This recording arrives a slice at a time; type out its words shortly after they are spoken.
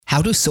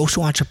How do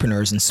social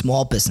entrepreneurs and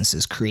small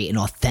businesses create an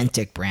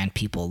authentic brand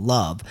people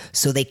love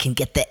so they can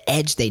get the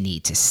edge they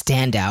need to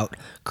stand out,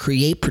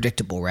 create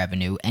predictable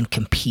revenue, and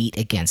compete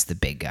against the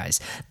big guys?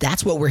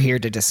 That's what we're here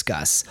to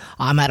discuss.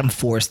 I'm Adam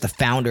Forrest, the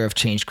founder of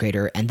Change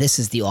Creator, and this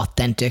is the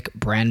Authentic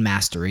Brand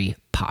Mastery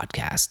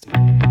Podcast.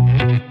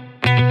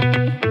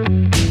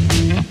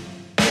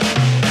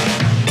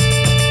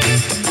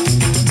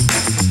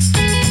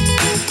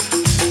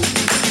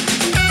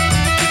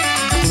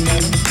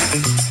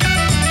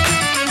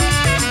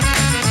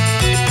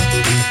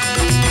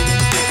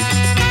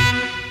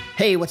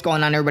 Hey, what's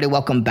going on, everybody?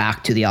 Welcome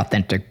back to the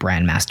Authentic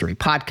Brand Mastery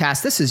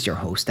Podcast. This is your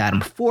host, Adam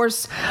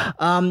Forrest.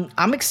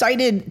 I'm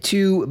excited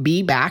to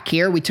be back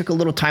here. We took a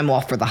little time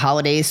off for the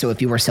holidays, so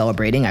if you were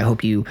celebrating, I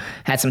hope you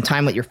had some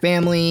time with your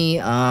family,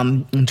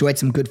 enjoyed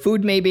some good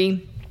food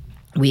maybe.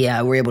 We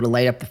were able to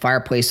light up the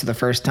fireplace for the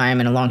first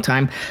time in a long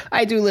time.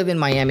 I do live in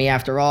Miami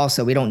after all,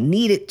 so we don't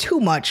need it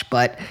too much,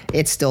 but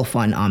it's still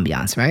fun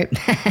ambiance, right?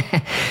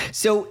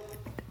 So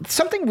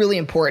something really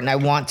important I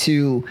want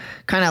to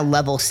kind of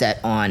level set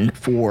on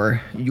for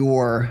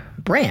your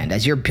brand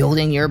as you're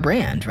building your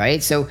brand,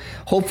 right? So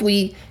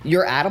hopefully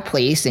you're at a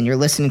place and you're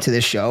listening to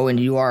this show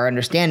and you are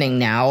understanding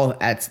now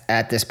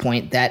at this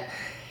point that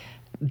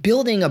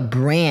building a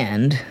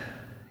brand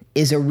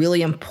is a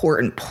really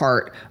important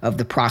part of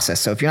the process.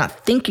 So if you're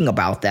not thinking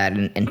about that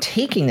and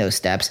taking those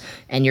steps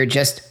and you're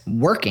just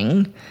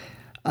working,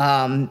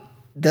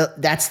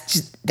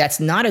 that's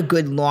not a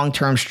good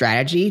long-term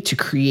strategy to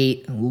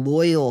create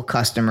loyal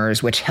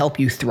customers, which help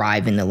you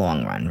thrive in the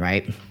long run,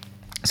 right?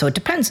 So it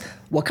depends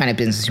what kind of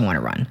business you want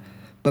to run,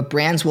 but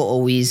brands will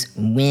always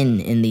win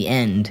in the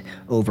end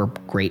over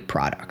great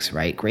products,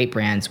 right? Great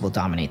brands will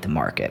dominate the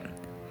market.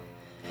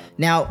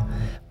 Now,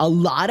 a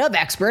lot of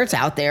experts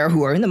out there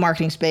who are in the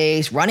marketing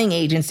space, running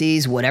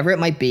agencies, whatever it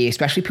might be,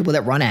 especially people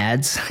that run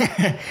ads,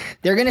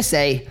 they're going to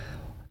say,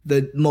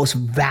 the most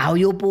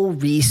valuable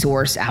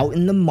resource out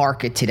in the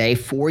market today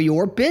for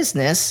your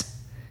business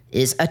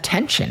is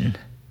attention.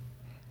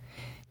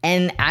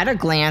 And at a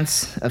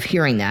glance of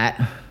hearing that,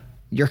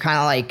 you're kind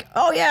of like,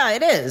 oh yeah,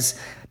 it is.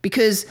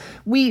 Because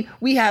we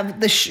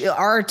have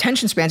our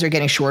attention spans are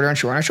getting shorter and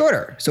shorter and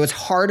shorter. So it's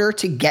harder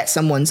to get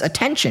someone's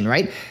attention,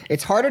 right?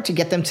 It's harder to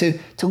get them to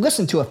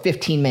listen to a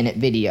 15-minute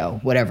video,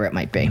 whatever it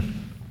might be.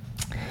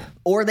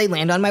 Or they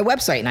land on my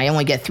website and I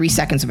only get 3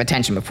 seconds of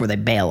attention before they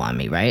bail on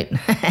me, right?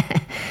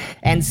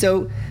 And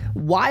so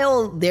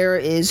while there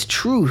is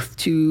truth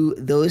to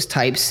those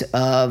types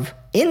of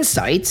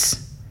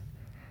insights,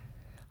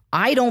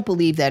 I don't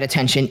believe that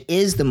attention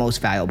is the most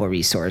valuable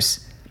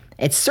resource.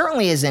 It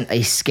certainly isn't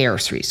a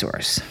scarce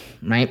resource,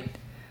 right?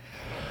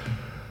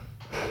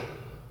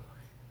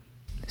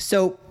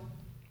 So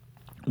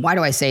why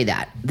do I say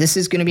that? This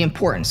is going to be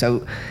important.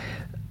 So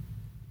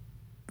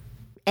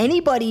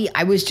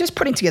I was just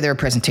putting together a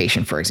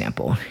presentation, for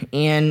example,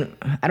 and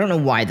I don't know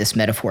why this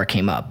metaphor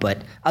came up,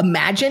 but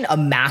imagine a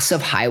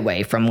massive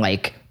highway from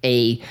like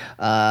a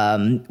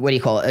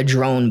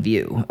drone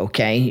view,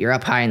 okay? You're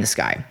up high in the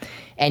sky,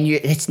 and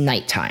it's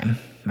nighttime,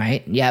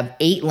 right? You have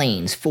 8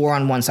 lanes, 4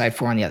 on one side,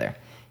 4 on the other,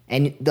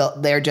 and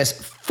they're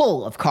just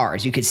full of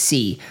cars. You could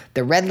see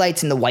the red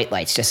lights and the white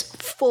lights,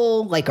 just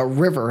full like a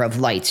river of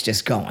lights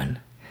just going.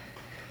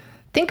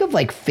 Think of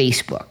like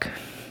Facebook.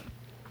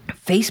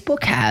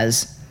 Facebook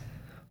has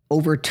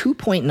over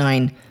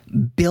 2.9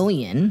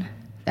 billion,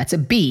 that's a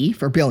B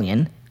for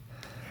billion,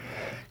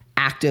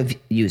 active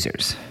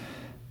users,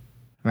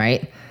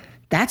 right?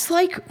 That's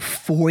like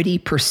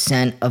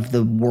 40% of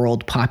the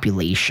world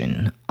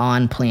population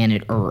on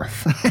planet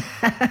Earth,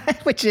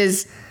 which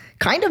is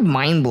kind of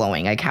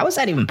mind-blowing. Like, how is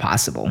that even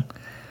possible?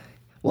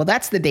 Well,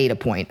 that's the data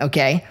point,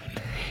 okay?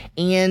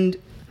 And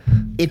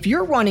if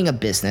you're running a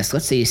business,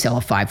 let's say you sell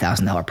a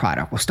 $5,000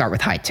 product. We'll start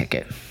with high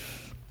ticket.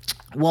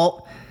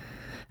 Well,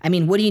 I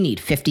mean, what do you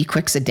need? 50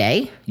 clicks a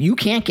day? You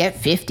can't get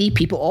 50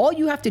 people. All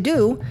you have to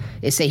do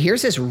is say,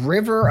 here's this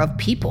river of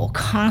people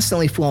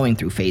constantly flowing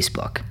through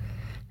Facebook.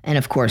 And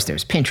of course,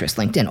 there's Pinterest,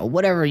 LinkedIn, or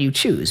whatever you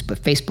choose.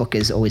 But Facebook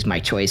is always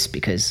my choice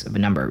because of a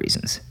number of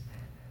reasons.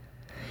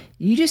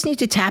 You just need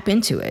to tap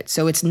into it.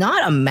 So it's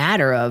not a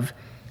matter of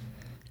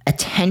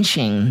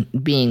attention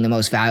being the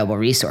most valuable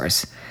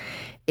resource.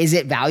 Is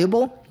it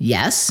valuable?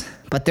 Yes,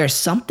 but there's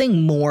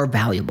something more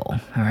valuable,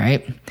 all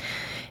right?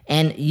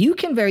 And you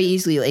can very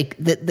easily, like,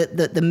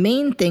 the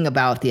main thing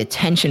about the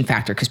attention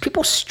factor, because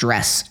people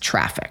stress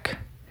traffic,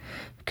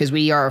 because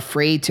we are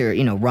afraid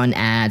to, run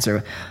ads,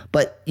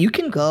 but you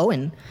can go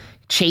and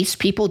chase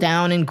people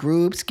down in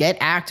groups, get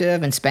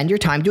active, and spend your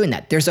time doing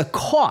that. There's a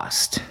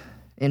cost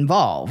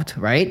involved,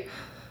 right?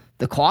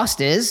 The cost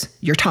is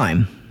your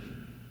time,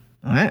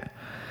 all right?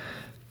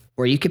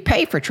 Or you could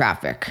pay for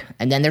traffic,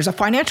 and then there's a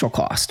financial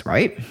cost,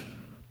 right?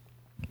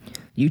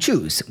 You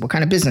choose what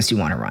kind of business you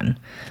want to run.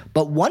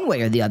 But one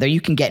way or the other, you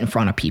can get in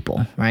front of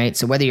people, right?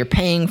 So whether you're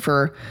paying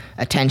for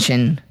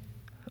attention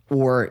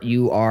or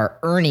you are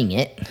earning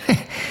it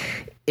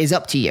is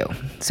up to you.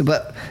 So,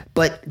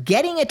 but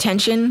getting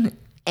attention,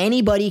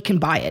 anybody can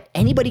buy it.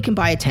 Anybody can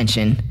buy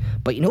attention,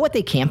 but you know what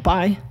they can't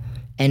buy?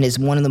 and is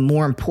one of the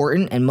more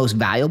important and most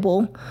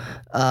valuable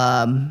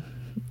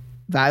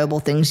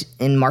things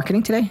in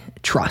marketing today?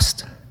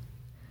 Trust.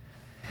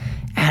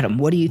 Adam,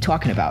 what are you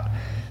talking about?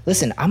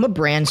 Listen, I'm a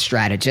brand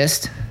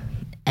strategist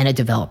and a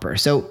developer.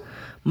 So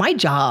my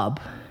job,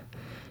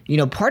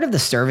 part of the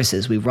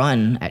services we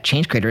run at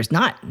Change Creator is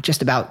not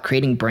just about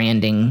creating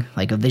branding,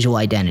 like a visual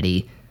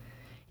identity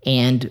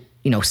and,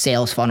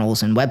 sales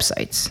funnels and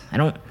websites.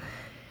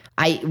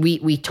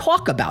 We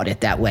talk about it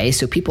that way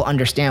so people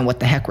understand what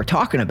the heck we're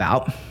talking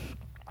about.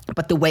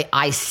 But the way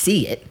I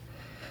see it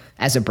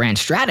as a brand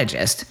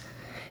strategist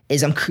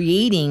is I'm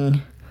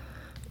creating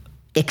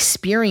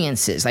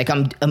experiences. Like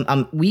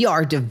we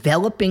are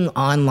developing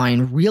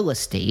online real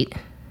estate,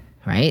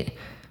 right?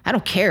 I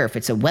don't care if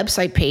it's a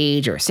website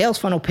page or a sales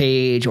funnel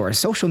page or a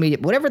social media,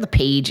 whatever the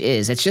page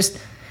is, it's just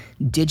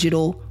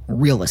digital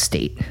real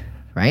estate,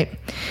 right?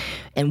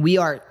 And we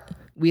are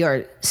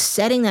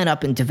setting that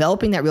up and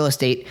developing that real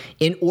estate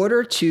in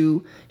order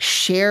to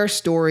share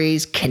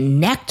stories,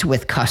 connect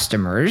with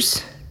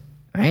customers,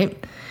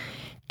 right?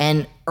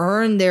 And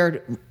earn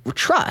their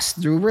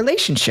trust through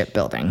relationship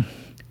building.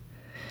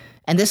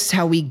 And this is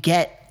how we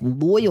get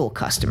loyal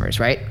customers,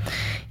 right?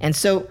 And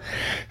so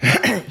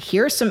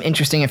here's some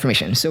interesting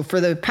information. So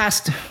for the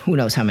past, who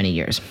knows how many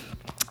years,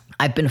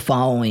 I've been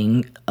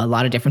following a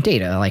lot of different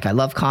data. Like I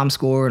love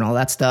ComScore and all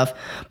that stuff,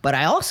 but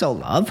I also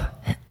love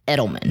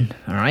Edelman,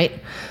 all right?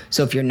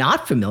 So if you're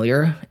not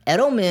familiar,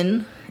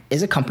 Edelman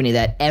is a company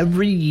that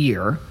every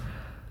year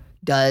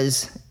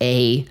does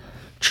a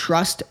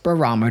trust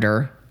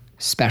barometer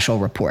special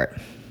report.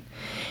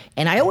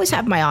 And I always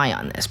have my eye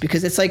on this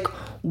because it's like,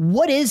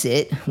 what is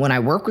it when I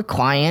work with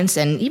clients,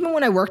 and even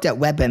when I worked at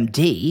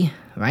WebMD,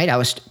 right? I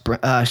was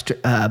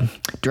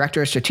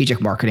director of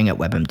strategic marketing at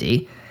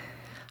WebMD.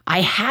 I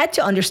had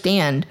to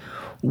understand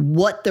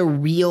what the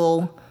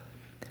real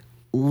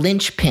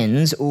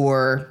linchpins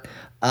or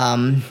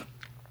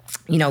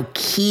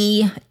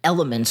key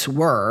elements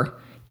were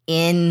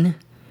in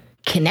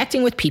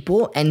connecting with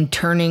people and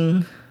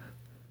turning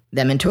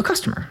them into a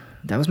customer.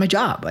 That was my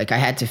job. Like I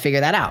had to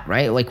figure that out,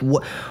 right? Like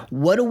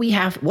what do we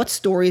have? What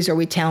stories are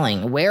we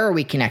telling? Where are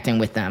we connecting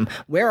with them?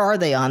 Where are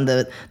they on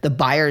the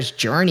buyer's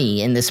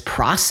journey in this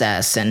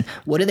process? And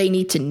what do they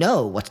need to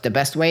know? What's the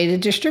best way to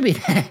distribute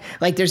that?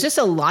 Like there's just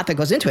a lot that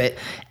goes into it.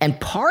 And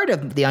part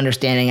of the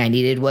understanding I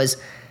needed was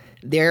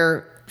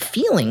their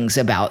feelings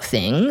about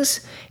things.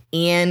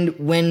 And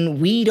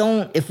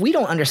if we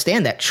don't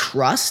understand that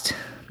trust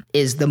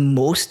is the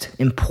most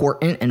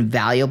important and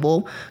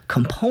valuable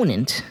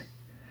component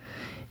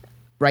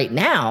right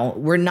now,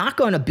 we're not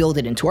going to build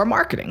it into our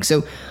marketing.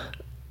 So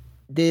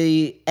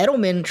the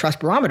Edelman Trust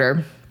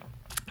Barometer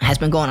has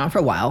been going on for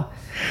a while.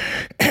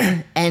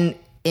 And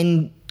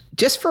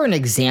just for an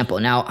example,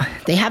 now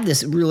they have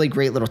this really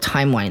great little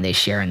timeline they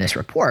share in this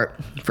report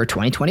for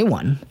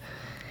 2021.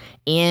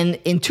 And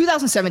in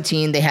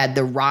 2017, they had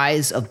the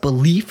rise of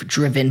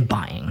belief-driven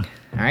buying,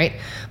 all right?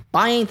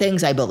 Buying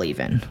things I believe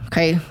in,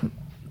 okay?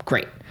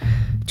 Great.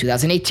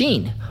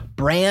 2018,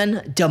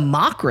 brand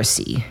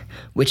democracy,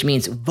 which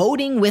means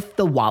voting with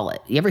the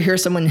wallet. You ever hear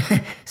someone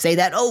say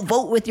that? Oh,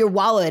 vote with your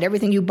wallet.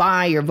 Everything you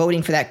buy, you're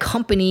voting for that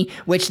company,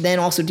 which then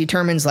also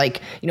determines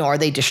are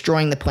they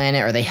destroying the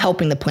planet? Are they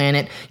helping the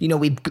planet?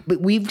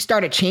 We've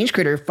started Change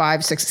Creator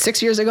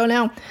 6 years ago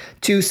now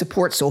to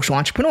support social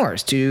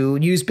entrepreneurs, to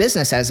use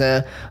business as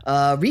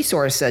a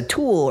resource, a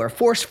tool, or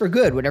force for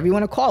good, whatever you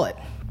want to call it.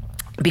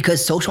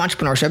 Because social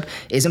entrepreneurship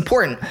is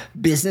important.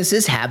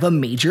 Businesses have a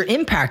major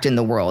impact in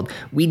the world.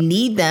 We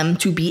need them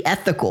to be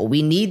ethical.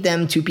 We need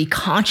them to be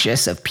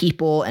conscious of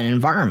people and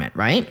environment,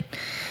 right?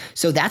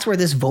 So that's where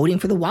this voting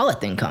for the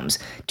wallet thing comes.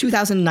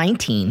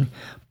 2019,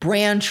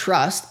 brand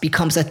trust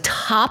becomes a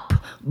top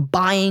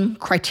buying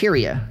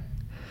criteria.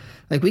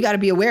 Like we got to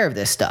be aware of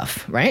this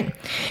stuff, right?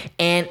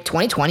 And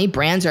 2020,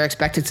 brands are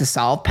expected to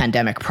solve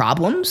pandemic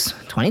problems,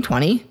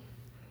 2020.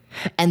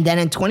 And then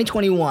in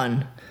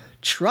 2021,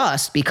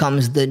 trust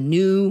becomes the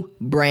new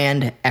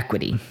brand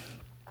equity.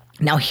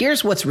 Now,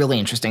 here's what's really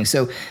interesting.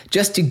 So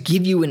just to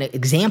give you an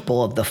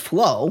example of the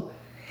flow,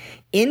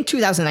 in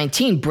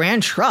 2019,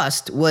 brand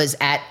trust was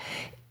at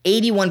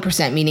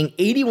 81%, meaning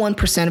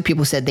 81% of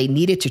people said they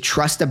needed to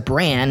trust a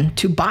brand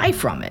to buy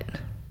from it.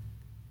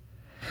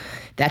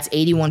 That's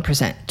 81%.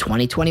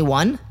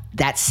 2021,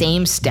 that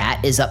same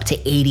stat is up to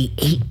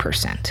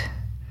 88%.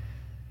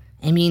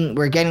 I mean,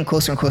 we're getting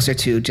closer and closer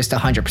to just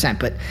 100%,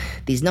 but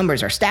these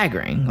numbers are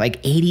staggering.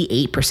 Like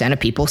 88% of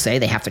people say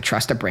they have to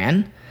trust a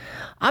brand.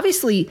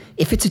 Obviously,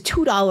 if it's a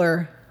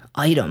 $2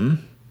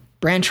 item,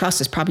 brand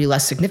trust is probably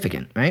less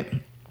significant, right?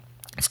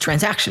 It's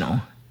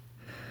transactional.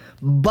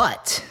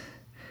 But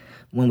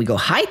when we go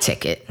high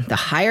ticket, the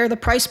higher the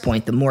price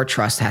point, the more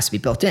trust has to be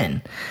built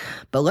in.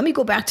 But let me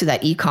go back to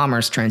that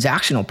e-commerce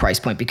transactional price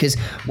point, because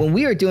when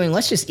we are doing,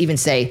 let's just even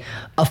say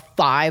a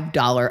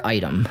 $5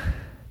 item,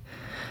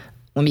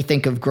 let me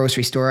think of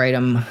grocery store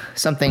item,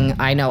 something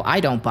I know I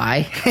don't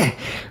buy,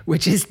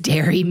 which is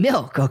dairy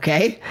milk,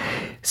 okay?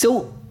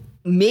 So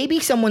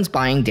maybe someone's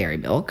buying dairy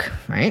milk,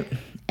 right?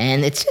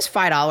 And it's just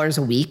 $5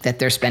 a week that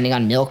they're spending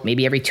on milk,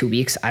 maybe every 2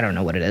 weeks. I don't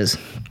know what it is.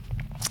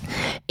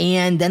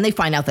 And then they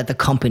find out that the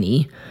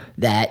company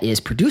that is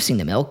producing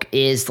the milk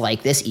is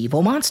like this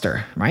evil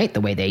monster, right?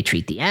 The way they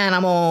treat the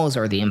animals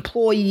or the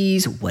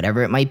employees,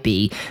 whatever it might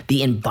be,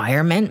 the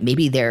environment,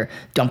 maybe they're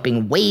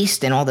dumping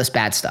waste and all this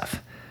bad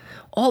stuff.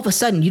 All of a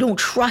sudden, you don't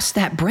trust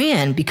that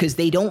brand because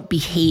they don't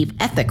behave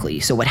ethically.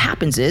 So what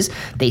happens is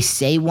they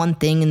say one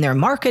thing in their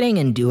marketing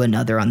and do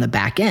another on the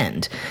back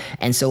end.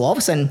 And so all of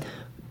a sudden,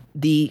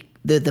 the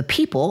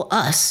people,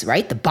 us,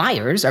 right, the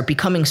buyers are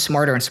becoming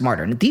smarter and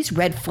smarter. And these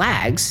red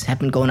flags have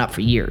been going up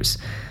for years.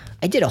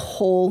 I did a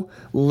whole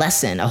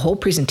lesson, a whole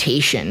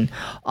presentation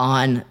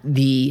on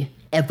the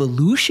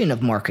evolution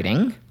of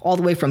marketing, all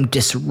the way from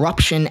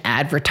disruption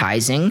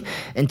advertising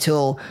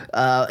until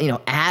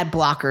ad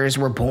blockers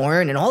were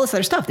born and all this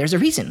other stuff. There's a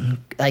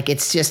reason. Like,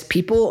 it's just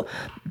people,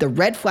 the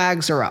red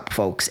flags are up,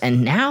 folks.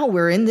 And now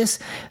we're in this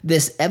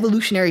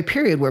evolutionary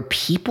period where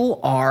people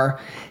are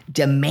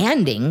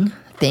demanding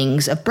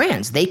things of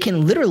brands. They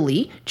can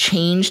literally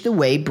change the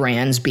way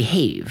brands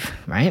behave,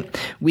 right?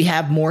 We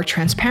have more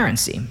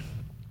transparency.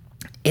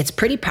 It's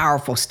pretty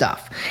powerful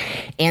stuff.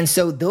 And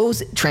so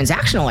those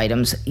transactional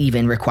items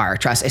even require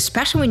trust,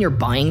 especially when you're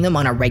buying them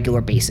on a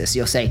regular basis.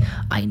 You'll say,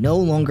 I no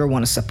longer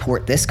want to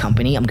support this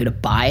company. I'm going to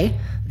buy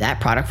that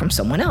product from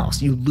someone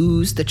else. You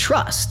lose the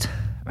trust,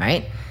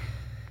 right?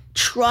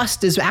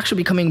 Trust is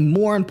actually becoming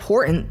more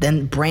important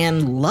than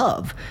brand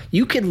love.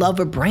 You could love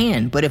a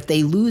brand, but if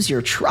they lose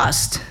your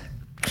trust,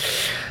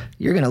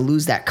 you're going to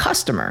lose that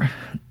customer.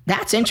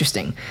 That's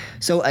interesting.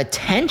 So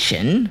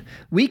attention,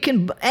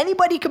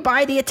 anybody could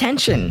buy the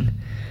attention,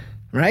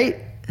 right?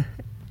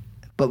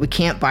 But we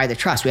can't buy the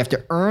trust. We have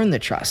to earn the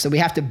trust. So we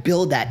have to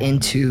build that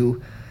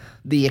into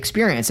the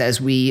experience as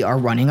we are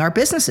running our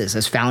businesses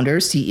as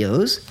founders,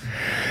 CEOs.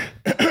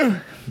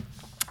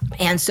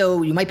 And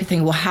so you might be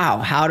thinking, well,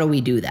 how do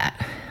we do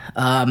that?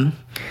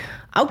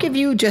 I'll give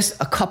you just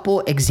a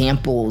couple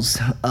examples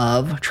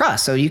of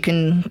trust so you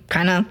can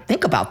kind of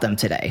think about them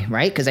today,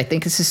 right? Because I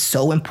think this is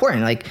so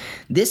important. Like,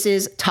 this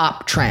is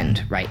top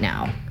trend right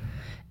now.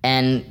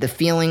 And the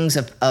feelings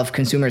of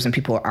consumers and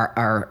people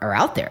are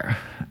out there.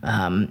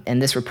 And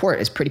this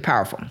report is pretty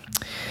powerful.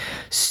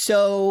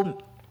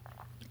 So,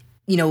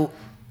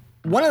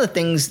 one of the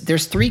things,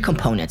 there's 3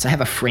 components. I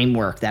have a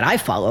framework that I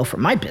follow for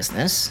my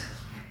business.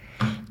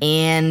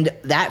 And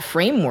that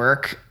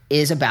framework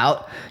is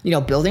about,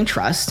 building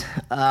trust.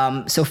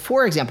 So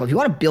for example, if you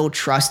want to build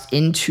trust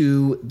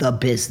into the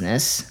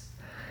business,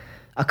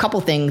 a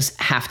couple things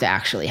have to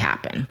actually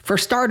happen. For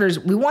starters,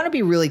 we want to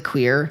be really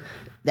clear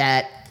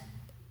that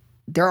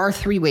there are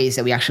 3 ways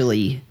that we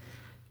actually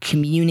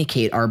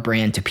communicate our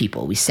brand to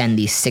people. We send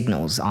these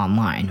signals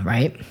online,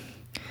 right?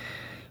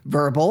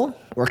 Verbal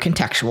or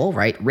contextual,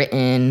 right?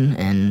 Written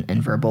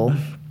and verbal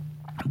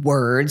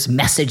words,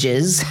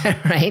 messages,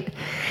 right?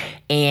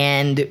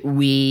 And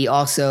we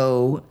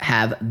also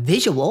have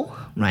visual,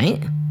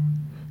 right?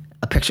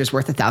 A picture's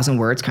worth 1,000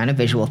 words kind of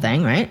visual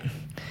thing, right?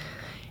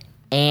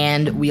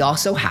 And we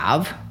also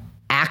have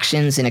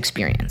actions and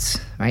experience,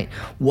 right?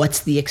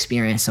 What's the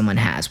experience someone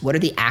has? What are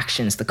the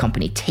actions the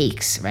company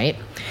takes, right?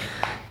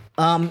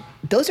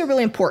 Those are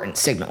really important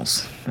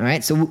signals, all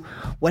right? So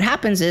what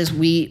happens is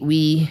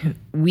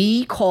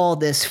we call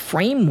this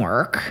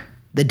framework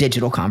the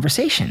digital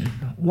conversation.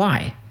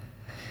 Why?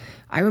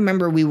 I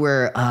remember we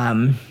were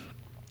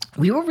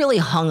really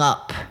hung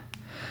up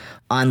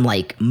on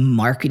like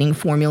marketing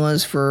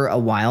formulas for a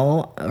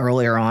while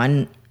earlier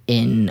on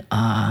in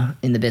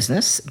the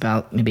business,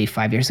 about maybe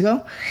 5 years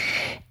ago,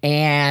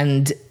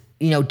 and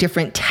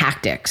different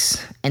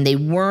tactics, and they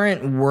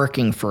weren't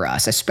working for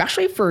us,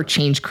 especially for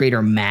Change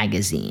Creator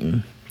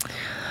Magazine.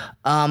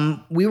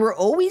 We were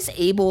always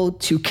able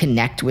to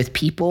connect with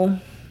people,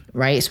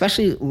 right?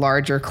 Especially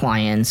larger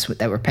clients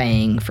that were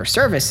paying for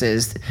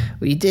services.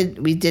 We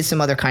did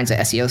some other kinds of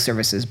SEO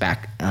services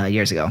back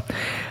years ago.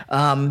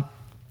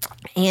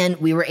 And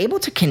we were able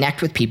to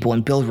connect with people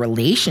and build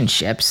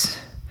relationships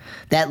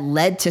that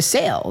led to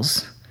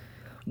sales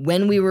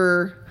when we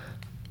were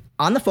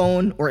on the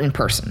phone or in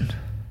person.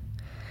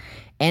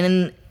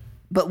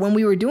 But when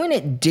we were doing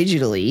it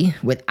digitally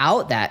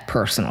without that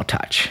personal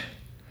touch,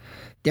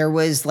 there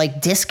was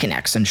like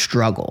disconnects and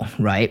struggle,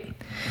 right?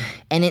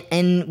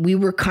 And we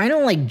were kind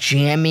of like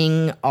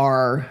jamming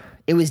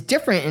it was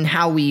different in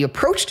how we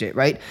approached it,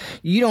 right?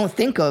 You don't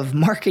think of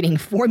marketing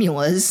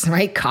formulas,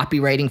 right?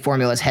 Copywriting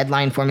formulas,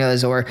 headline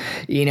formulas, or,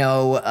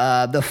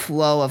 the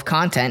flow of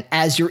content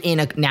as you're in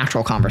a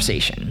natural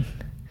conversation,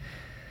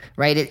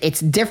 right?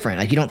 It's different.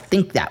 Like, you don't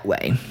think that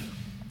way.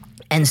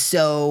 And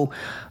so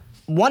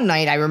one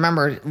night I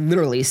remember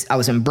literally I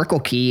was in Brickell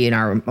Key in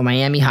our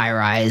Miami high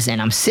rise,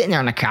 and I'm sitting there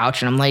on the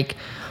couch and I'm like,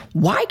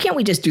 why can't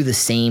we just do the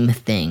same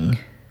thing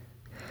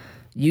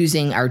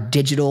using our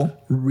digital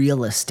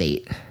real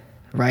estate,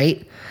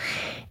 right?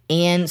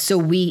 And so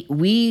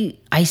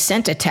I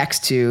sent a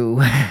text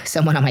to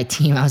someone on my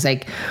team. I was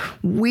like,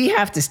 we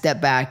have to step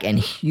back and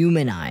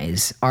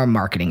humanize our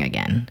marketing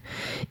again.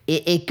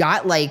 It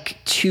got like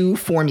too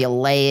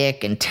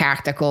formulaic and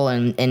tactical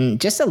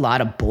and just a lot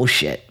of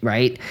bullshit,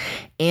 right?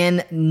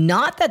 And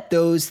not that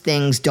those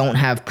things don't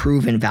have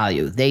proven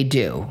value. They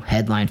do.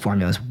 Headline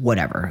formulas,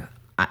 whatever.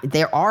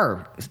 There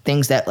are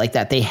things that like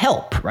that, they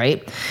help,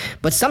 right?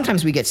 But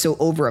sometimes we get so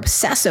over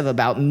obsessive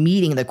about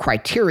meeting the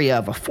criteria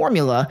of a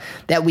formula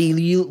that we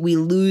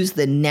lose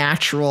the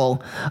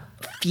natural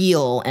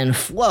feel and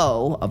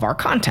flow of our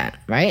content,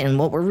 right? And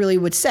what we really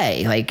would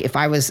say, like if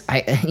I was,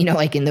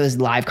 like in those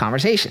live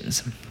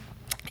conversations.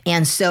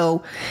 And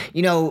so,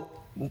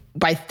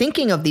 by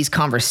thinking of these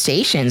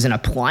conversations and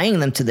applying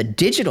them to the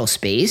digital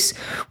space,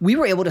 we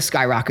were able to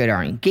skyrocket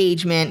our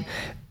engagement.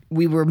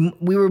 We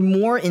were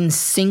more in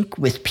sync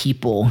with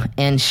people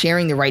and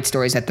sharing the right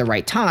stories at the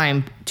right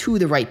time to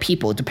the right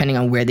people, depending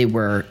on where they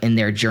were in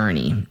their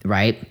journey,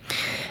 right?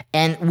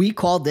 And we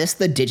called this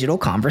the digital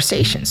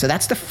conversation. So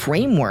that's the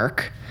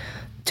framework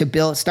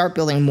to start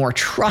building more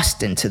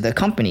trust into the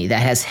company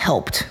that has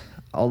helped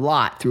a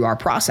lot through our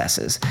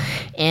processes.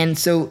 And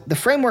so the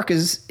framework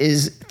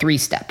is 3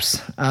 steps.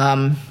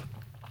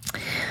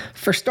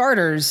 For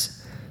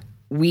starters,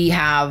 we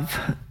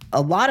have a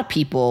lot of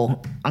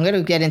people. I'm going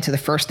to get into the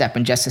first step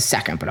in just a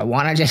second, but I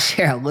want to just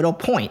share a little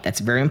point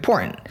that's very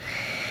important.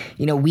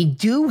 We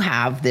do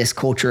have this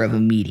culture of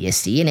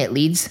immediacy, and it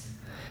leads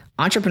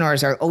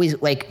entrepreneurs are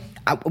always like,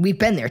 we've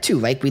been there too.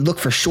 Like we look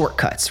for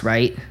shortcuts,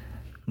 right?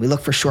 We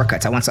look for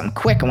shortcuts. I want something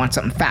quick. I want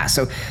something fast.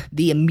 So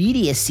the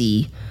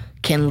immediacy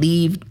can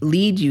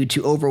lead you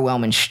to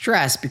overwhelm and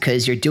stress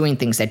because you're doing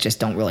things that just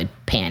don't really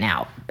pan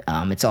out.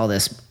 It's all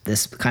this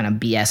kind of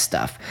BS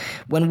stuff.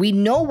 When we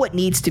know what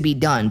needs to be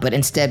done, but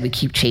instead we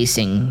keep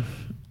chasing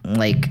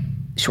like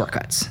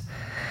shortcuts.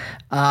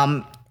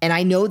 And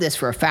I know this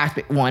for a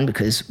fact, 1,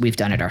 because we've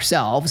done it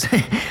ourselves,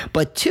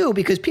 but 2,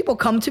 because people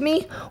come to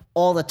me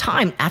all the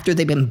time after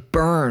they've been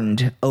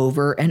burned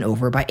over and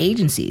over by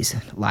agencies.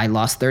 I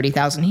lost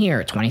 30,000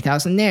 here,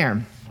 20,000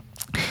 there.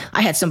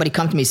 I had somebody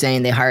come to me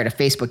saying they hired a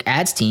Facebook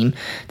ads team.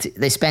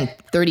 They spent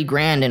 30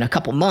 grand in a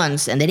couple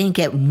months and they didn't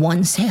get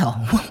one sale.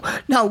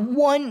 Not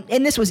one.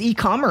 And this was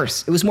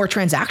e-commerce. It was more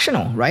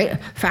transactional, right?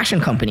 Fashion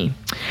company.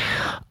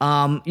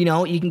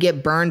 You can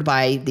get burned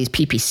by these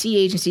PPC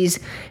agencies.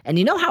 And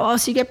you know how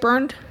else you get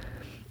burned?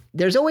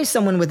 There's always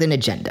someone with an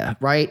agenda,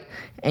 right?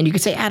 And you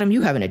could say, Adam,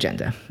 you have an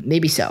agenda.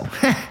 Maybe so.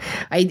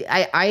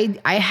 I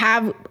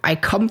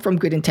come from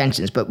good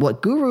intentions, but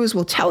what gurus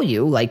will tell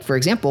you, like, for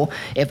example,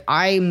 if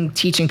I'm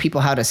teaching people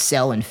how to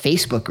sell in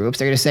Facebook groups,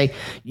 they're going to say,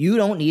 you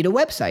don't need a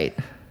website.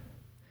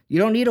 You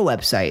don't need a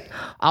website.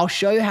 I'll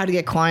show you how to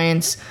get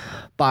clients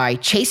by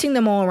chasing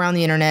them all around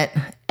the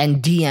internet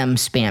and DM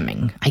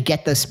spamming. I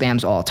get those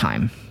spams all the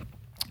time.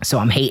 So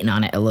I'm hating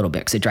on it a little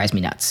bit because it drives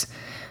me nuts.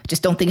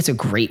 Just don't think it's a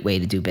great way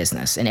to do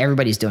business. And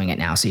everybody's doing it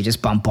now, so you're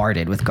just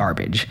bombarded with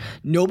garbage.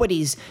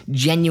 Nobody's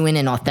genuine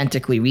and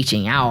authentically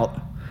reaching out.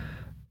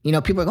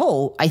 People are like,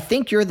 oh, I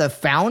think you're the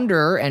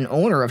founder and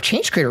owner of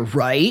Change Creator,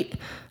 right?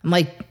 I'm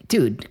like,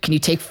 dude, can you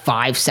take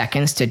 5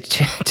 seconds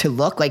to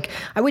look? Like,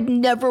 I would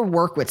never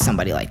work with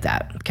somebody like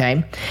that,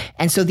 okay?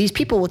 And so these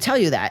people will tell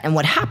you that. And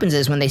what happens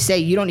is when they say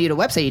you don't need a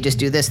website, you just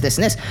do this, this,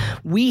 and this.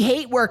 We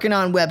hate working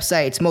on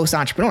websites, most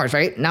entrepreneurs,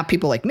 right? Not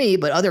people like me,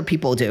 but other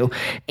people do.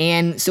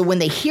 And so when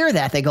they hear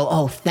that, they go,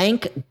 oh,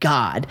 thank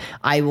God.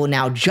 I will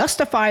now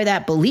justify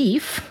that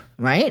belief,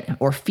 right?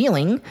 Or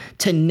feeling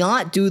to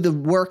not do the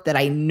work that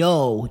I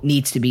know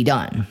needs to be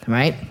done,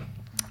 right?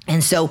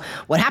 And so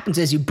what happens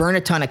is you burn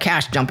a ton of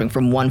cash jumping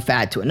from one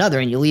fad to another,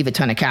 and you leave a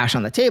ton of cash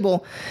on the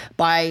table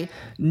by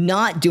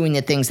not doing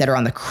the things that are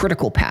on the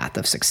critical path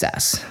of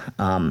success.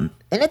 And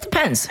it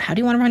depends. How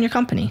do you want to run your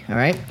company? All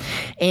right.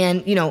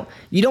 And, you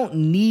don't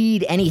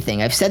need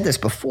anything. I've said this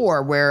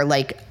before where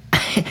like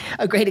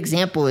a great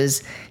example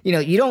is,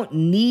 you don't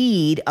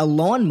need a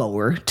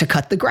lawnmower to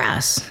cut the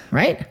grass,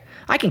 right?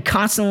 I can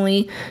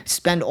constantly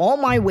spend all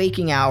my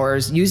waking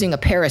hours using a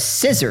pair of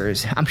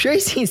scissors. I'm sure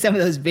you've seen some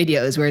of those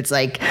videos where it's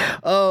like,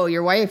 oh,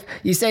 your wife,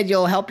 you said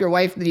you'll help your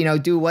wife,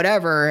 do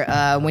whatever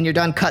when you're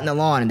done cutting the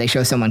lawn, and they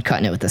show someone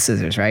cutting it with the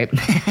scissors, right?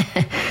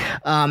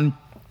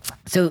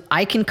 So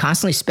I can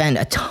constantly spend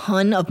a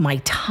ton of my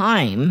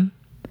time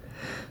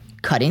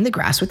cutting the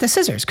grass with the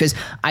scissors because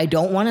I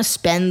don't want to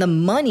spend the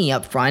money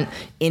up front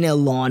in a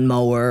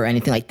lawnmower or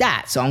anything like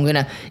that. So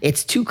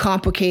it's too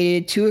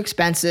complicated, too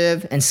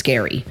expensive, and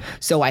scary.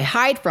 So I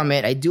hide from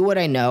it. I do what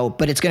I know,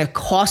 but it's going to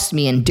cost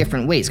me in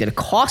different ways. It's going to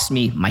cost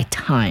me my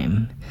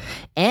time,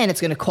 and it's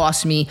going to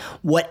cost me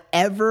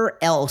whatever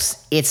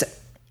else it's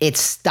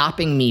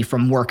stopping me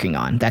from working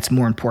on. That's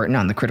more important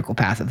on the critical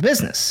path of the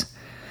business.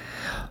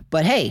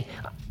 But hey,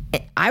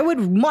 I would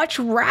much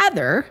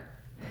rather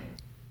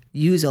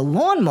use a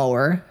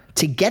lawnmower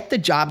to get the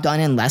job done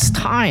in less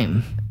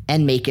time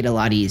and make it a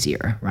lot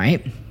easier,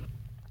 right?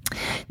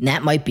 And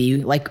that might be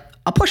like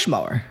a push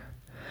mower.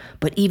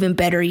 But even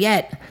better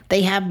yet,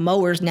 they have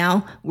mowers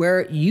now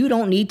where you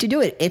don't need to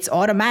do it. It's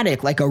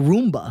automatic, like a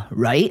Roomba,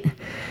 right?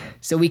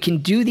 So we can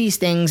do these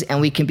things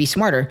and we can be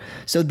smarter.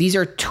 So these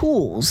are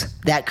tools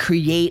that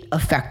create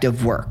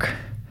effective work.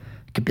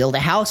 You could build a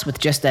house with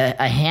just a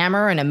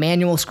hammer and a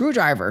manual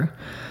screwdriver.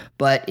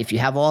 But if you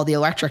have all the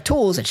electric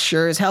tools, it's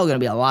sure as hell going to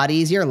be a lot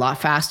easier, a lot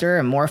faster,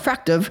 and more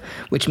effective,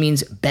 which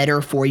means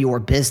better for your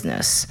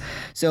business.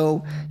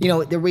 So,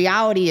 the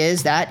reality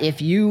is that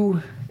if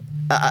you,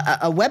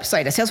 a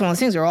website, a sales, one of those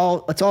things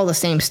it's all the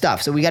same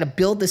stuff. So we got to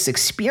build this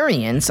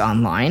experience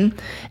online,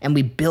 and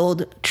we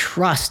build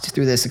trust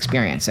through this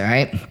experience, all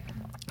right?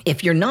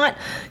 If you're not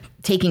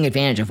taking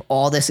advantage of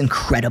all this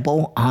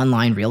incredible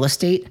online real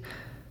estate,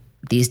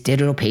 these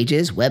digital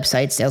pages,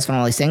 websites, sales funnel,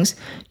 all these things,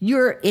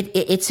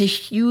 it's a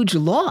huge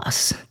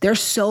loss. They're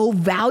so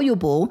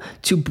valuable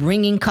to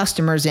bringing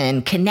customers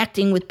in,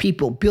 connecting with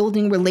people,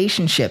 building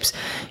relationships.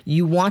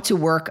 You want to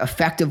work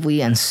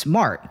effectively and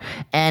smart.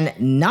 And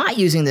not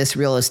using this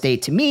real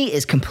estate, to me,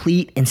 is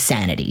complete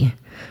insanity,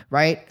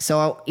 right?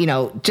 So,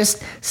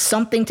 just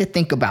something to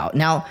think about.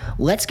 Now,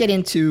 let's get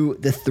into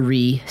the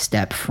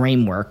 3-step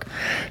framework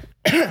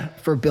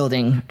for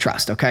building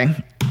trust, okay?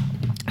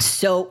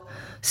 So,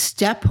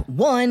 step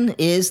 1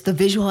 is the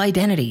visual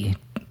identity.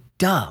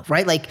 Duh,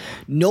 right? Like,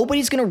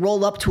 nobody's going to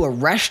roll up to a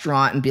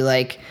restaurant and be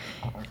like,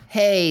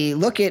 hey,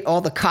 look at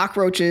all the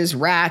cockroaches,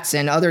 rats,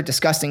 and other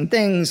disgusting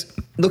things.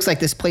 Looks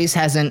like this place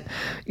hasn't,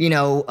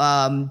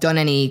 done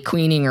any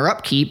cleaning or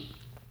upkeep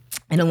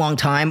in a long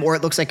time, or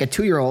it looks like a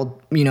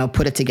 2-year-old,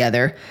 put it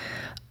together.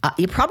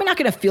 You're probably not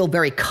going to feel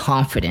very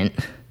confident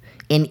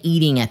in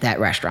eating at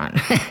that restaurant.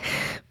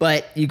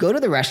 But you go to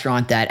the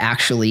restaurant that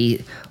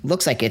actually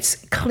looks like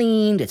it's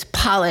cleaned, it's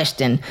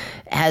polished, and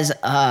has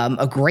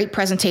a great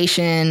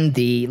presentation.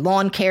 The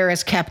lawn care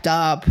is kept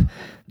up.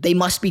 They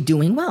must be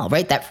doing well,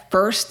 right? That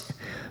first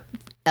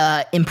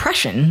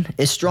impression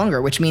is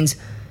stronger, which means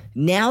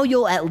now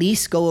you'll at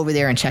least go over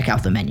there and check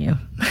out the menu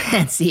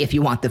and see if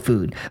you want the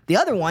food. The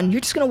other one,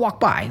 you're just going to walk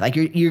by. Like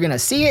you're going to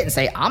see it and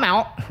say, I'm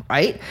out,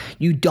 right?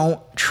 You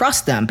don't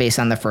trust them based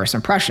on the first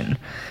impression.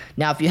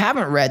 Now, if you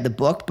haven't read the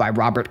book by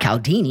Robert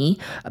Cialdini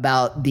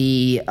about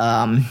the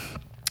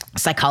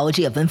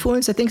psychology of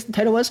influence, I think the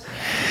title was.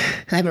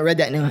 I haven't read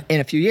that in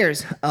a few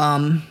years.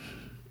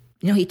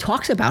 He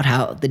talks about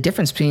how the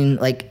difference between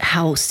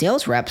how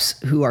sales reps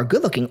who are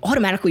good looking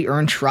automatically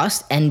earn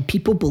trust and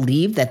people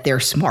believe that they're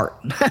smart,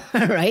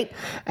 right?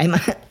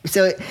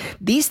 So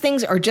these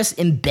things are just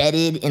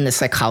embedded in the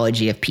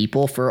psychology of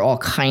people for all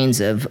kinds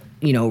of,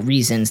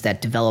 reasons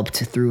that developed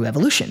through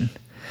evolution.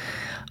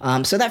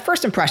 So that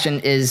first impression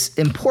is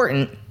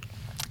important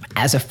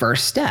as a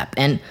first step.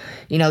 And,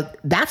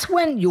 that's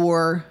when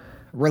your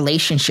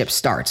relationship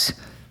starts.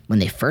 When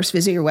they first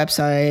visit your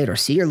website or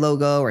see your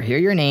logo or hear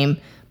your name,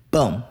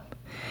 boom.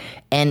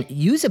 And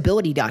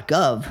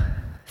usability.gov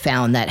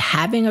found that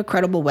having a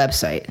credible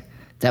website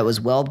that was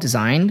well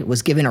designed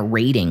was given a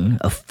rating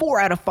of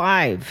 4 out of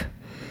 5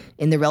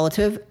 in the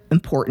relative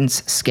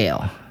importance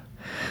scale.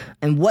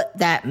 And what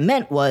that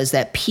meant was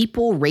that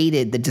people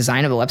rated the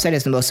design of a website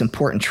as the most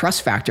important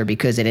trust factor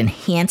because it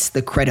enhanced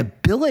the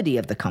credibility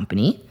of the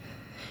company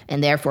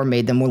and therefore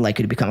made them more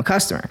likely to become a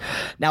customer.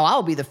 Now,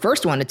 I'll be the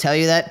first one to tell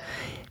you that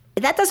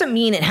doesn't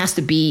mean it has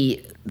to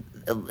be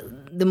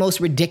the most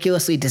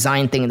ridiculously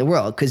designed thing in the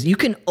world, because you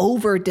can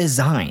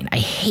over-design. I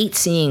hate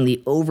seeing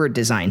the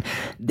over-design.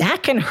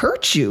 That can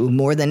hurt you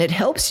more than it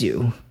helps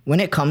you when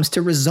it comes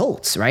to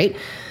results, right?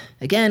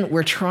 Again,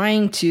 we're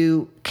trying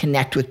to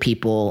connect with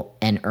people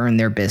and earn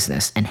their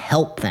business and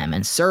help them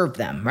and serve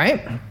them,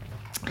 right?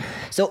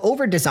 So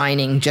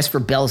over-designing just for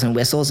bells and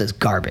whistles is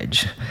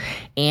garbage.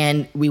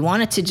 And we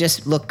want it to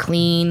just look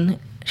clean,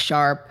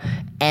 sharp,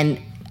 and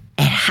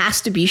it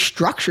has to be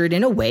structured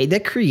in a way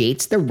that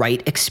creates the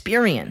right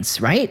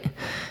experience, right?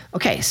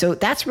 Okay, so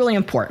that's really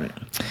important.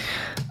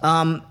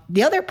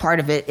 The other part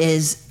of it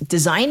is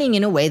designing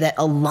in a way that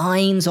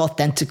aligns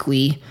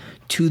authentically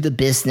to the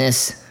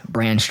business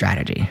brand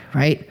strategy,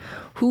 right?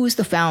 Who's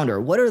the founder?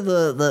 What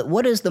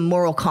is the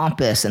moral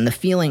compass and the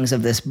feelings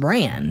of this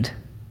brand,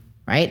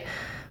 right?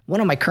 One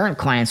of my current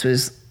clients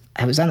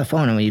I was on the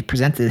phone and we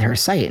presented her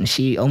site and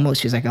she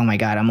was like, oh my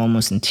God, I'm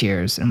almost in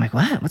tears. And I'm like,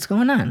 what? What's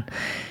going on?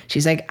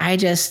 She's like, I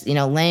just,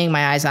 laying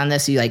my eyes on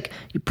this, you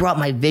brought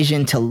my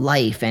vision to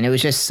life. And it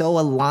was just so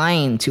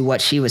aligned to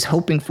what she was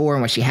hoping for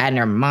and what she had in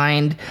her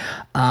mind.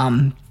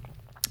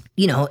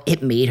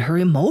 It made her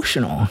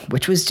emotional,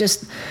 which was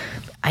just,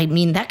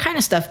 that kind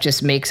of stuff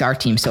just makes our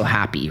team so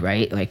happy,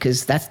 right?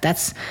 Cause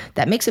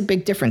that makes a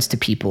big difference to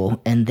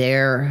people and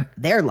their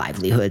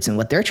livelihoods and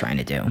what they're trying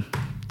to do.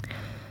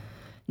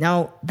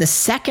 Now, the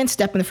second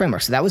step in the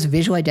framework, so that was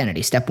visual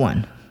identity. Step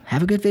 1,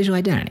 have a good visual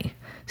identity.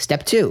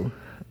 Step 2,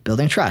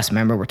 building trust.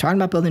 Remember, we're talking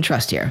about building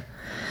trust here.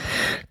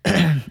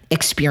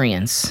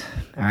 Experience,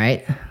 all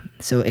right?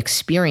 So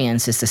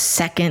experience is the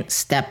second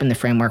step in the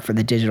framework for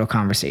the digital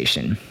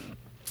conversation.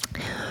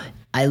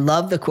 I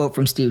love the quote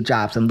from Steve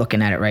Jobs. I'm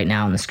looking at it right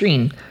now on the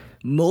screen.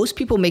 Most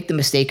people make the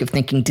mistake of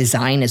thinking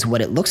design is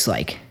what it looks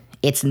like.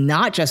 It's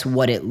not just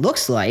what it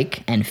looks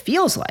like and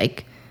feels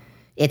like,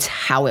 it's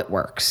how it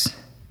works.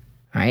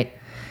 Right?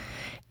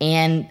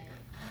 And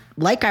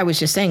like I was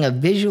just saying, a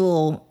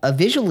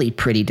visually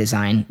pretty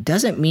design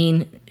doesn't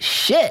mean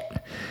shit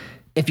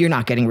if you're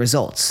not getting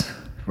results,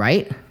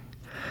 right?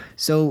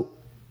 So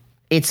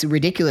it's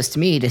ridiculous to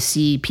me to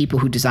see people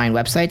who design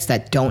websites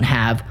that don't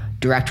have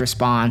direct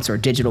response or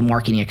digital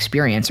marketing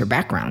experience or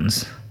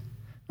backgrounds,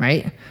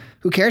 right?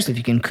 Who cares if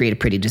you can create a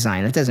pretty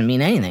design? That doesn't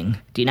mean anything.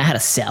 Do you know how to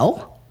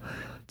sell?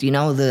 Do you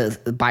know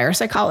the buyer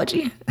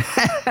psychology,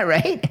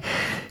 right?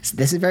 So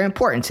this is very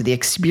important to the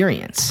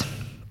experience.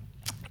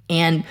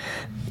 And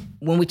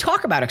when we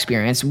talk about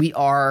experience, we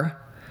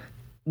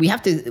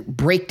have to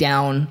break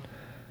down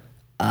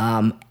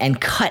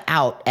and cut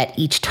out at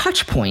each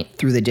touch point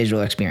through the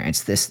digital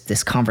experience,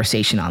 this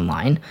conversation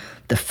online,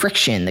 the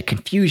friction, the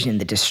confusion,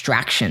 the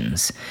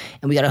distractions.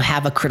 And we got to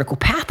have a critical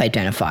path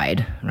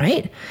identified,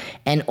 right?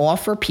 And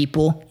offer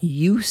people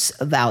use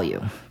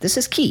value. This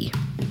is key.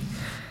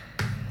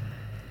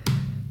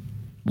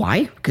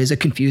 Why? Because a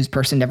confused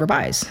person never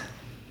buys.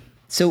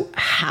 So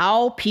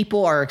how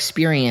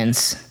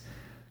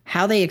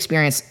they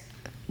experience,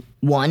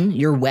 one,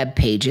 your web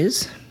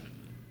pages,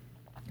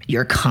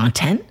 your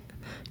content,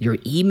 your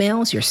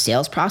emails, your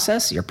sales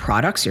process, your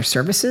products, your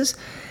services,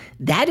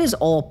 that is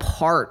all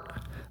part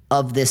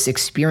of this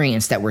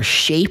experience that we're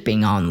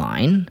shaping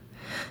online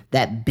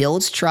that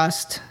builds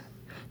trust,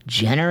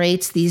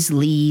 generates these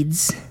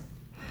leads,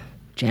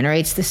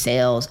 generates the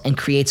sales, and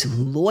creates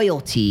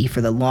loyalty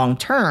for the long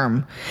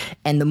term.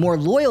 And the more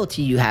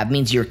loyalty you have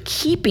means you're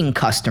keeping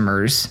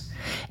customers.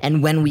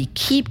 And when we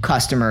keep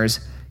customers,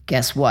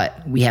 guess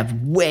what? We have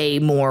way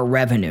more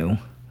revenue,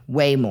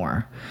 way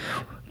more.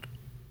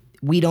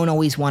 We don't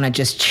always want to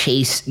just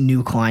chase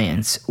new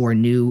clients or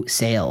new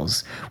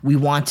sales. We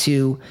want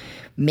to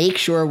make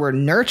sure we're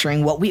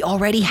nurturing what we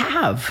already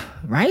have,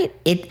 right?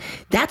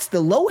 That's the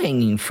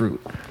low-hanging fruit,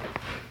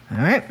 all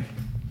right?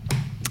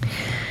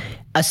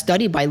 A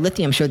study by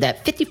Lithium showed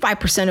that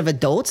 55% of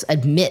adults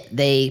admit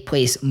they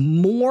place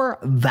more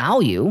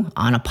value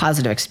on a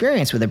positive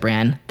experience with a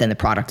brand than the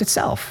product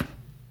itself.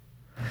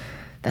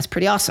 That's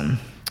pretty awesome.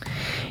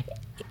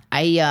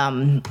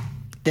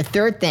 The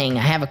third thing,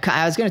 I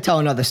was going to tell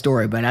another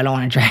story, but I don't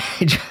want to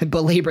try to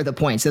belabor the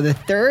point. So the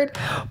third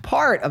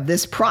part of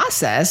this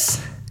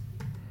process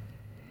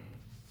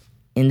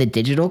in the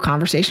digital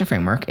conversation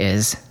framework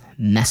is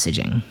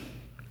messaging.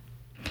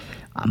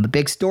 I'm a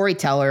big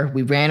storyteller.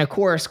 We ran a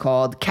course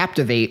called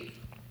Captivate,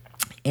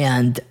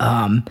 and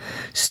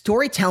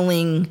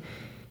storytelling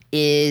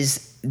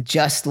is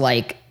just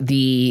like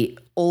the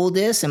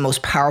oldest and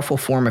most powerful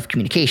form of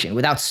communication.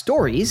 Without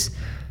stories,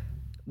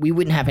 we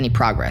wouldn't have any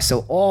progress.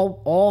 So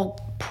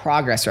all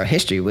progress throughout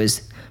history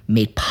was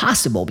made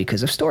possible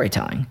because of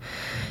storytelling.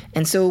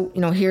 And so,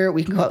 here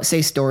we can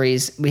say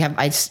stories.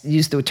 I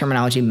use the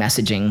terminology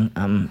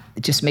messaging.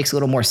 It just makes a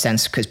little more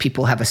sense because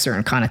people have a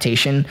certain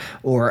connotation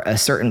or a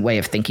certain way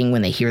of thinking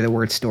when they hear the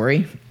word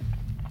story.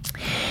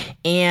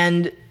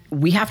 And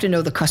we have to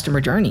know the customer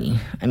journey.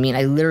 I mean,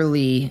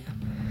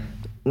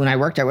 when I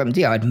worked at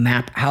WebMD, I would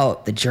map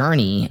out the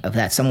journey of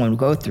that someone would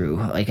go through,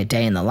 like a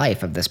day in the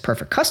life of this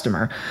perfect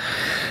customer.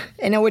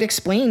 And I would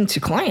explain to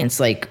clients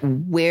like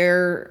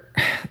where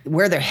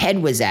their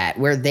head was at,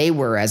 where they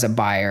were as a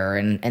buyer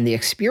and the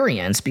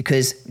experience,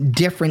 because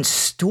different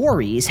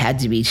stories had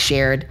to be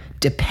shared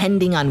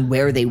depending on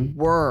where they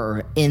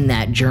were in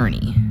that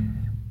journey,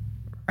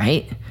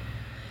 right?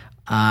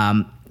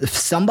 If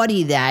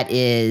somebody that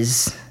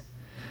is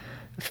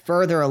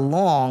further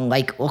along,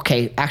 like,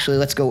 okay, actually,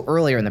 let's go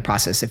earlier in the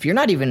process. If you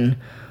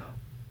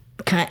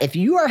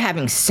are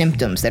having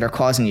symptoms that are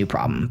causing you a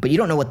problem, but you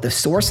don't know what the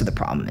source of the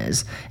problem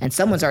is, and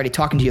someone's already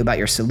talking to you about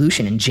your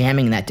solution and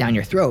jamming that down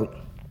your throat,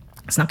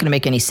 it's not going to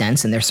make any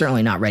sense, and they're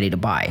certainly not ready to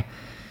buy.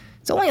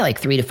 It's only like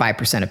 3 to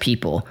 5% of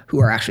people who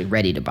are actually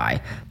ready to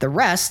buy. The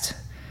rest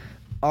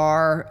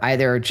are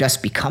either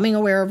just becoming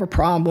aware of a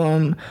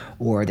problem,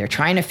 or they're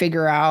trying to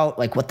figure out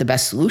like what the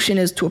best solution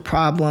is to a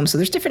problem. So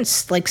there's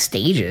different like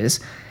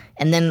stages,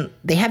 and then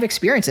they have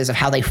experiences of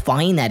how they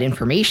find that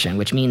information,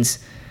 which means,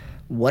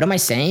 what am I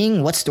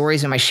saying? What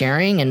stories am I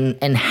sharing?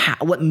 And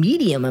what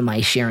medium am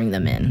I sharing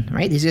them in,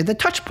 right? These are the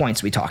touch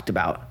points we talked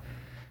about,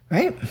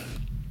 right?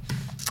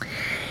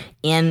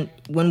 And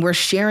when we're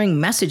sharing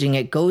messaging,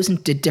 it goes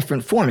into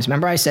different forms.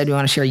 Remember I said we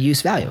want to share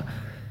use value.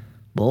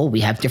 Well, we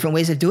have different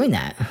ways of doing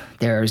that.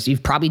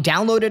 You've probably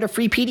downloaded a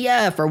free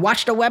PDF or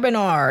watched a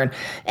webinar.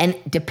 And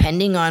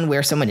depending on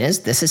where someone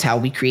is, this is how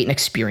we create an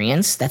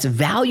experience that's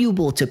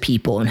valuable to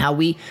people and how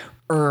we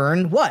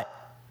earn what?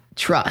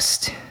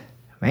 Trust,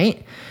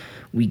 right?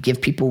 We give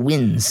people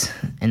wins,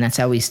 and that's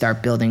how we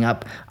start building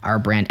up our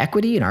brand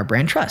equity and our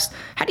brand trust.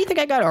 How do you think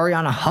I got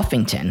Arianna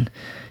Huffington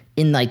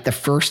in like the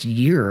first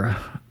year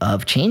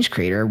of Change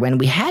Creator when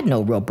we had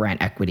no real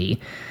brand equity?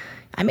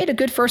 I made a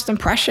good first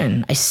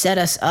impression. I set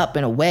us up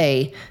in a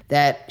way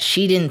that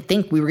she didn't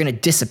think we were going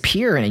to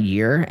disappear in a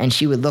year, and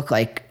she would look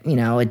like,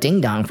 a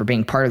ding-dong for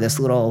being part of this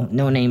little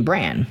no-name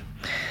brand.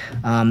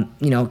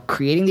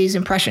 Creating these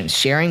impressions,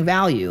 sharing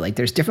value. Like,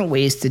 there's different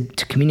ways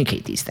to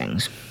communicate these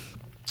things.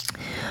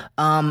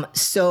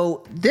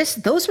 So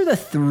those are the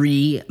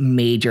three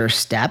major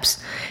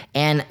steps.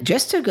 And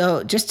just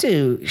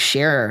to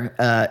share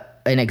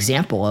an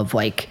example of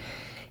like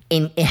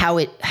in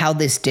how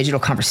this digital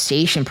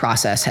conversation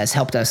process has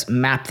helped us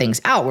map things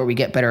out where we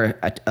get better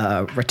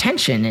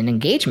retention and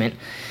engagement.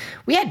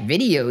 We had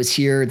videos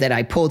here that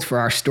I pulled for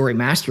our Story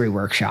Mastery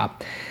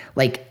workshop.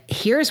 Like,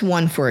 here's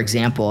one, for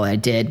example, I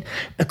did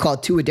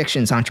called 2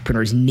 Addictions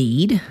Entrepreneurs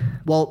Need.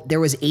 Well,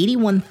 there was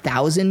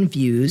 81,000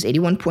 views,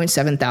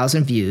 81.7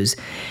 thousand views,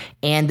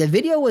 and the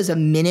video was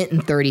 1 minute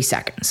and 30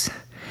 seconds.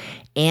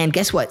 And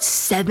guess what?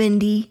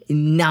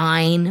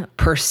 79%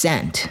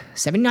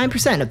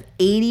 of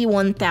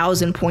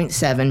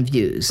 81,000.7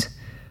 views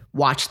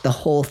watched the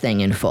whole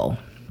thing in full.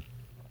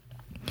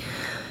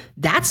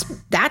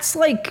 That's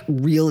like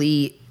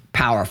really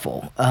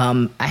powerful.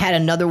 I had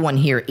another one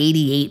here,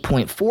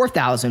 88.4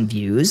 thousand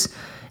views,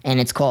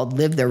 and it's called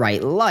Live the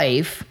Right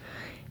Life,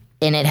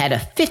 and it had a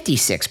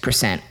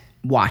 56%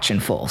 watch in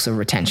full, so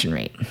retention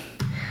rate.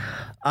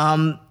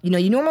 People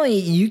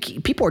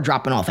are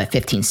dropping off at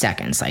 15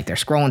 seconds. Like, they're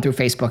scrolling through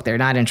Facebook, they're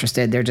not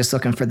interested, they're just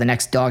looking for the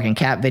next dog and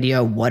cat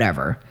video,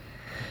 whatever.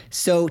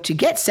 So to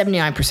get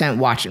 79%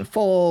 watch in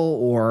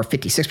full or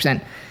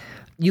 56%,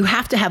 you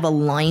have to have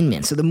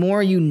alignment. So the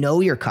more you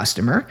know your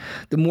customer,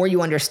 the more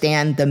you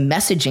understand the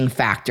messaging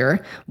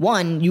factor.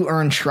 One, you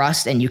earn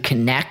trust and you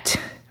connect,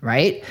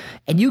 right?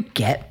 And you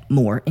get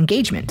more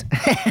engagement,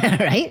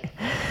 right?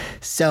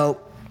 So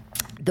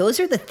those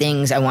are the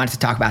things I wanted to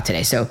talk about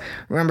today. So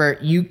remember,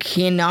 you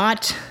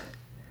cannot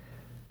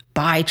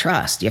buy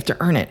trust. You have to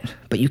earn it,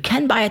 but you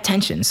can buy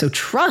attention. So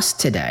trust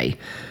today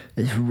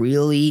is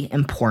really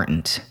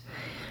important.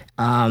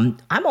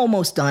 I'm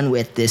almost done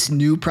with this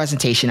new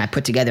presentation I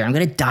put together. I'm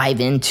going to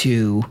dive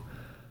into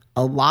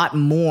a lot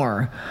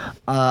more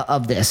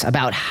of this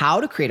about how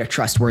to create a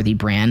trustworthy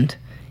brand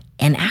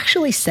and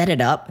actually set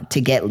it up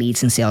to get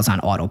leads and sales on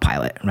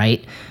autopilot,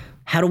 right?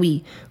 How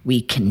do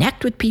we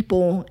connect with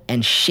people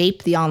and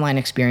shape the online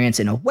experience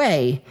in a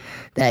way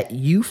that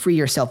you free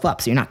yourself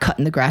up so you're not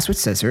cutting the grass with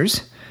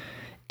scissors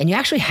and you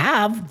actually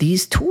have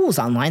these tools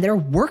online that are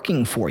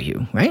working for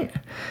you, right?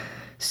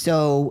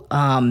 So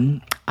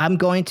I'm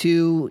going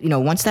to,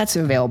 once that's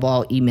available,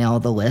 I'll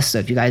email the list. So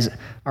if you guys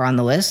are on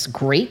the list,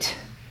 great.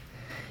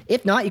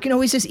 If not, you can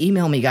always just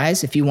email me,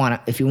 guys, if you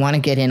want to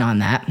get in on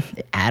that.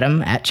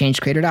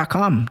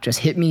 Adam@changecreator.com. Just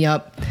hit me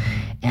up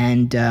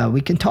and we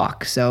can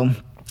talk. So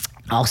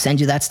I'll send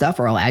you that stuff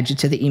or I'll add you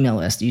to the email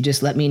list. You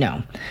just let me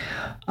know.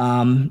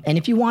 And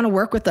if you want to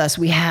work with us,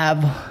 we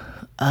have,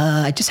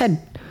 I just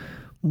had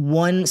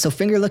one. So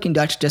Finger Licking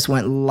Dutch just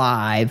went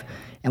live.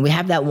 And we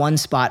have that one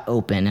spot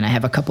open, and I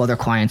have a couple other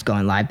clients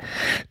going live.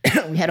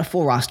 We had a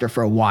full roster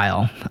for a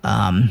while.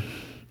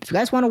 If you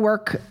guys want to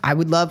work, I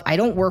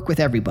don't work with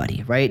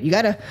everybody, right?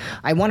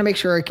 I want to make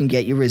sure I can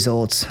get you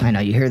results. I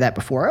know you hear that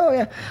before. Oh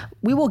yeah,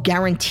 we will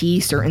guarantee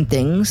certain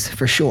things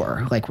for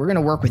sure. Like, we're going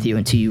to work with you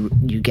until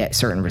you get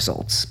certain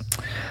results.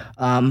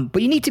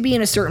 But you need to be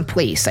in a certain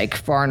place, like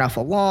far enough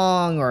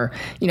along or,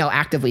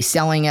 actively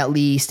selling at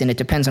least. And it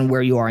depends on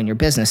where you are in your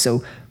business.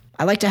 So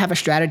I like to have a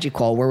strategy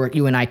call where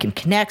you and I can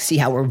connect, see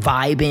how we're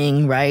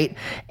vibing, right?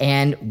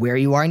 And where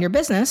you are in your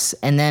business.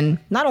 And then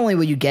not only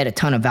will you get a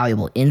ton of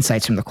valuable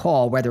insights from the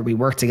call, whether we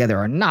work together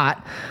or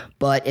not,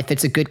 but if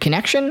it's a good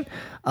connection,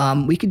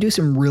 we could do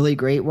some really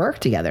great work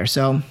together.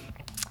 So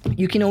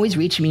you can always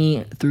reach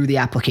me through the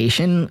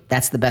application.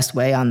 That's the best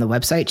way on the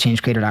website,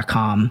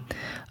 changecreator.com.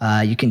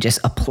 You can just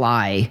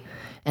apply.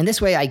 And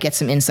this way I get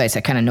some insights. I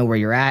kind of know where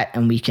you're at,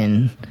 and we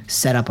can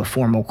set up a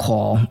formal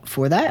call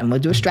for that, and we'll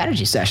do a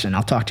strategy session.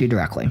 I'll talk to you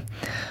directly.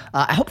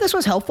 I hope this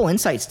was helpful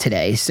insights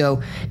today. So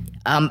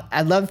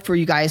I'd love for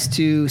you guys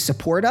to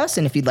support us.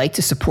 And if you'd like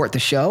to support the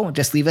show,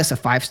 just leave us a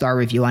 5-star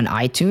review on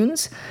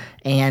iTunes.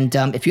 And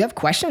if you have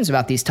questions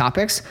about these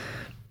topics,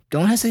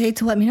 don't hesitate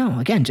to let me know.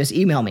 Again, just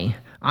email me.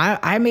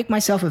 I make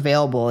myself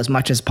available as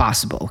much as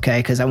possible, okay?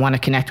 Because I want to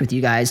connect with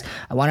you guys.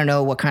 I want to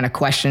know what kind of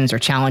questions or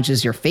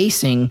challenges you're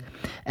facing.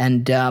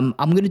 And I'm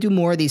going to do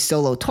more of these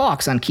solo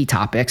talks on key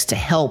topics to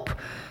help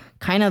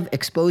kind of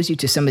expose you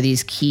to some of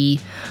these key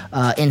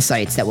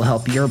insights that will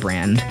help your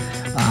brand.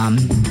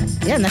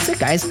 And that's it,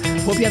 guys.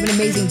 Hope you have an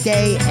amazing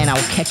day, and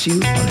I'll catch you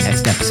on the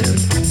next episode.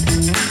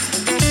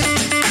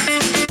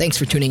 Thanks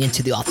for tuning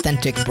into the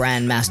Authentic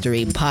Brand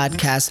Mastery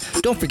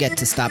podcast. Don't forget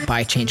to stop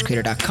by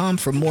changecreator.com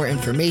for more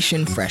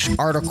information, fresh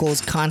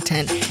articles,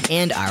 content,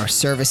 and our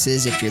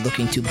services if you're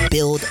looking to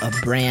build a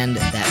brand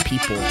that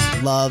people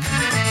love.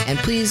 And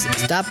please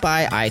stop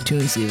by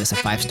iTunes, leave us a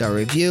 5-star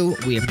review.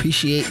 We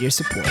appreciate your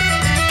support.